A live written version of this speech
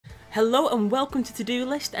Hello and welcome to To-Do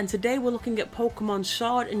List, and today we're looking at Pokemon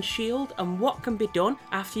Sword and Shield and what can be done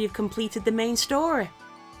after you've completed the main story.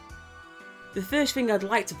 The first thing I'd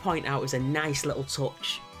like to point out is a nice little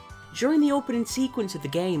touch. During the opening sequence of the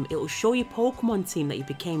game, it will show your Pokemon team that you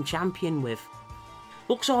became champion with.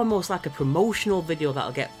 Looks almost like a promotional video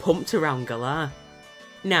that'll get pumped around Galar.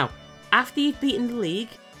 Now, after you've beaten the league,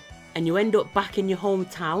 and you end up back in your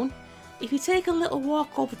hometown, if you take a little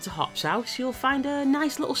walk over to Hop's house, you'll find a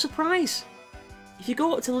nice little surprise. If you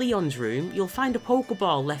go up to Leon's room, you'll find a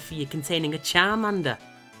Pokeball left for you containing a Charmander.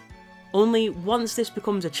 Only once this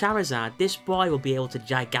becomes a Charizard, this boy will be able to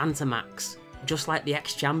Gigantamax, just like the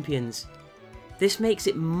ex-champions. This makes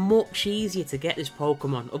it much easier to get this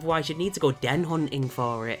Pokemon, otherwise you'd need to go den hunting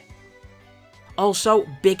for it. Also,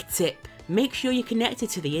 big tip, make sure you're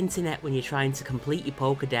connected to the internet when you're trying to complete your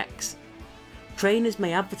Pokedex. Trainers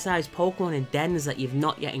may advertise Pokemon in dens that you've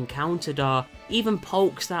not yet encountered, or even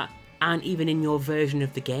pokes that aren't even in your version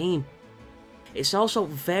of the game. It's also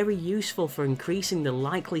very useful for increasing the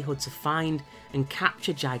likelihood to find and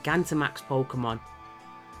capture Gigantamax Pokemon,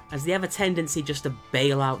 as they have a tendency just to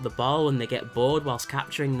bail out the ball when they get bored whilst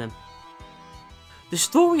capturing them. The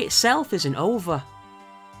story itself isn't over.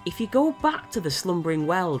 If you go back to the Slumbering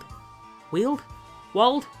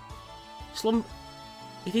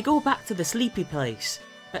If you go back to the sleepy place,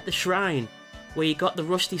 at the shrine, where you got the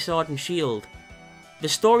rusty sword and shield, the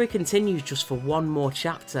story continues just for one more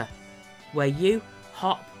chapter, where you,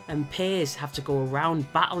 Hop and Piers have to go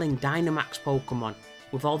around battling Dynamax Pokemon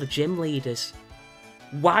with all the gym leaders,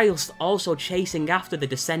 whilst also chasing after the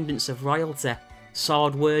descendants of royalty,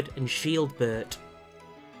 Swordward and Shieldbert,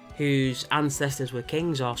 whose ancestors were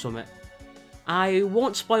kings or something. I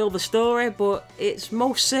won't spoil the story, but it's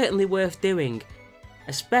most certainly worth doing,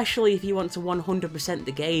 especially if you want to 100%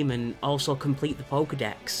 the game and also complete the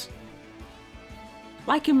Pokedex.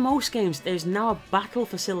 Like in most games, there's now a battle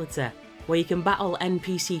facility where you can battle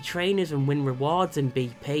NPC trainers and win rewards in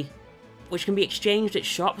BP, which can be exchanged at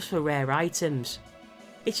shops for rare items.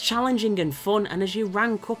 It's challenging and fun, and as you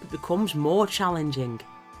rank up it becomes more challenging.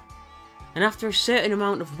 And after a certain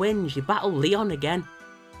amount of wins, you battle Leon again,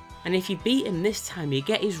 and if you beat him this time you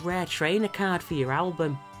get his rare trainer card for your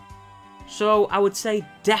album. So I would say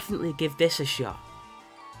definitely give this a shot,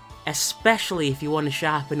 especially if you want to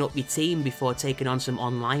sharpen up your team before taking on some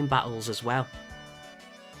online battles as well.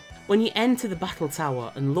 When you enter the battle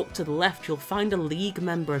tower and look to the left, you'll find a league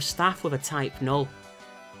member of staff with a type null.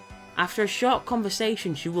 After a short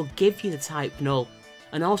conversation, she will give you the type null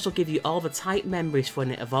and also give you all the type memories for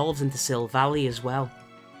when it evolves into Silvally as well.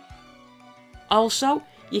 Also,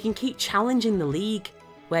 you can keep challenging the league,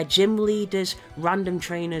 where gym leaders, random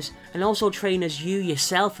trainers, and also trainers you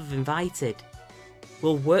yourself have invited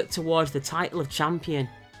will work towards the title of champion.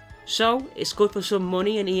 So it's good for some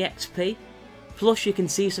money and EXP, plus you can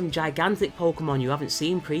see some gigantic Pokemon you haven't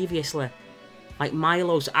seen previously, like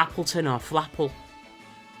Milo's Appleton or Flapple.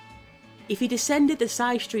 If you descended the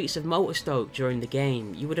side streets of Motorstoke during the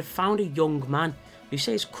game, you would have found a young man who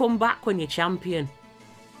says come back when you're champion.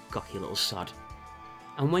 Cocky little sod.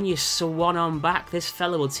 And when you swan on back, this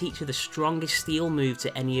fella will teach you the strongest steel move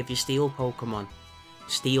to any of your steel Pokemon.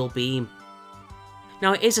 Steel Beam.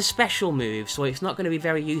 Now it is a special move, so it's not going to be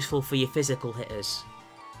very useful for your physical hitters.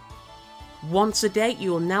 Once a day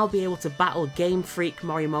you will now be able to battle Game Freak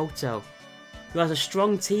Morimoto, who has a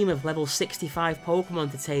strong team of level 65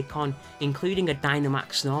 Pokemon to take on, including a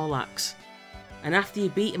Dynamax Snorlax. And after you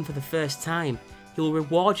beat him for the first time, he will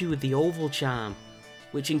reward you with the Oval Charm,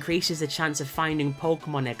 which increases the chance of finding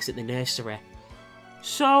Pokemon eggs at the nursery.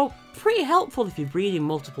 So, pretty helpful if you're breeding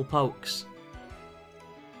multiple pokes.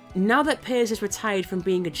 Now that Piers has retired from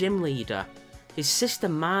being a gym leader, his sister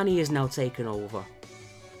Marnie is now taken over.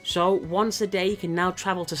 So, once a day you can now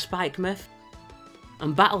travel to Spikemouth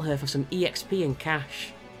and battle her for some EXP and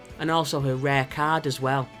cash, and also her rare card as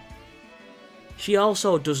well. She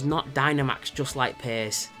also does not Dynamax just like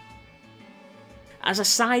Piers. As a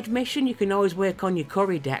side mission, you can always work on your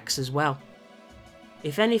curry dex as well.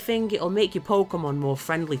 If anything, it'll make your Pokemon more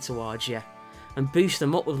friendly towards you, and boost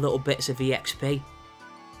them up with little bits of EXP.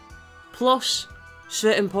 Plus,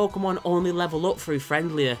 certain Pokemon only level up through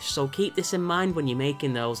friendliness, so keep this in mind when you're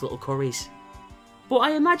making those little curries. But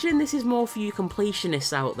I imagine this is more for you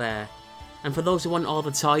completionists out there, and for those who want all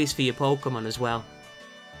the toys for your Pokemon as well.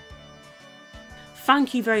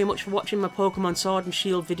 Thank you very much for watching my Pokemon Sword and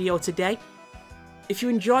Shield video today. If you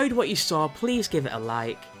enjoyed what you saw, please give it a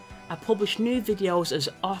like. I publish new videos as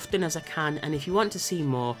often as I can, and if you want to see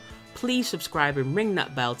more, please subscribe and ring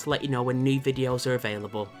that bell to let you know when new videos are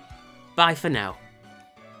available. Bye for now.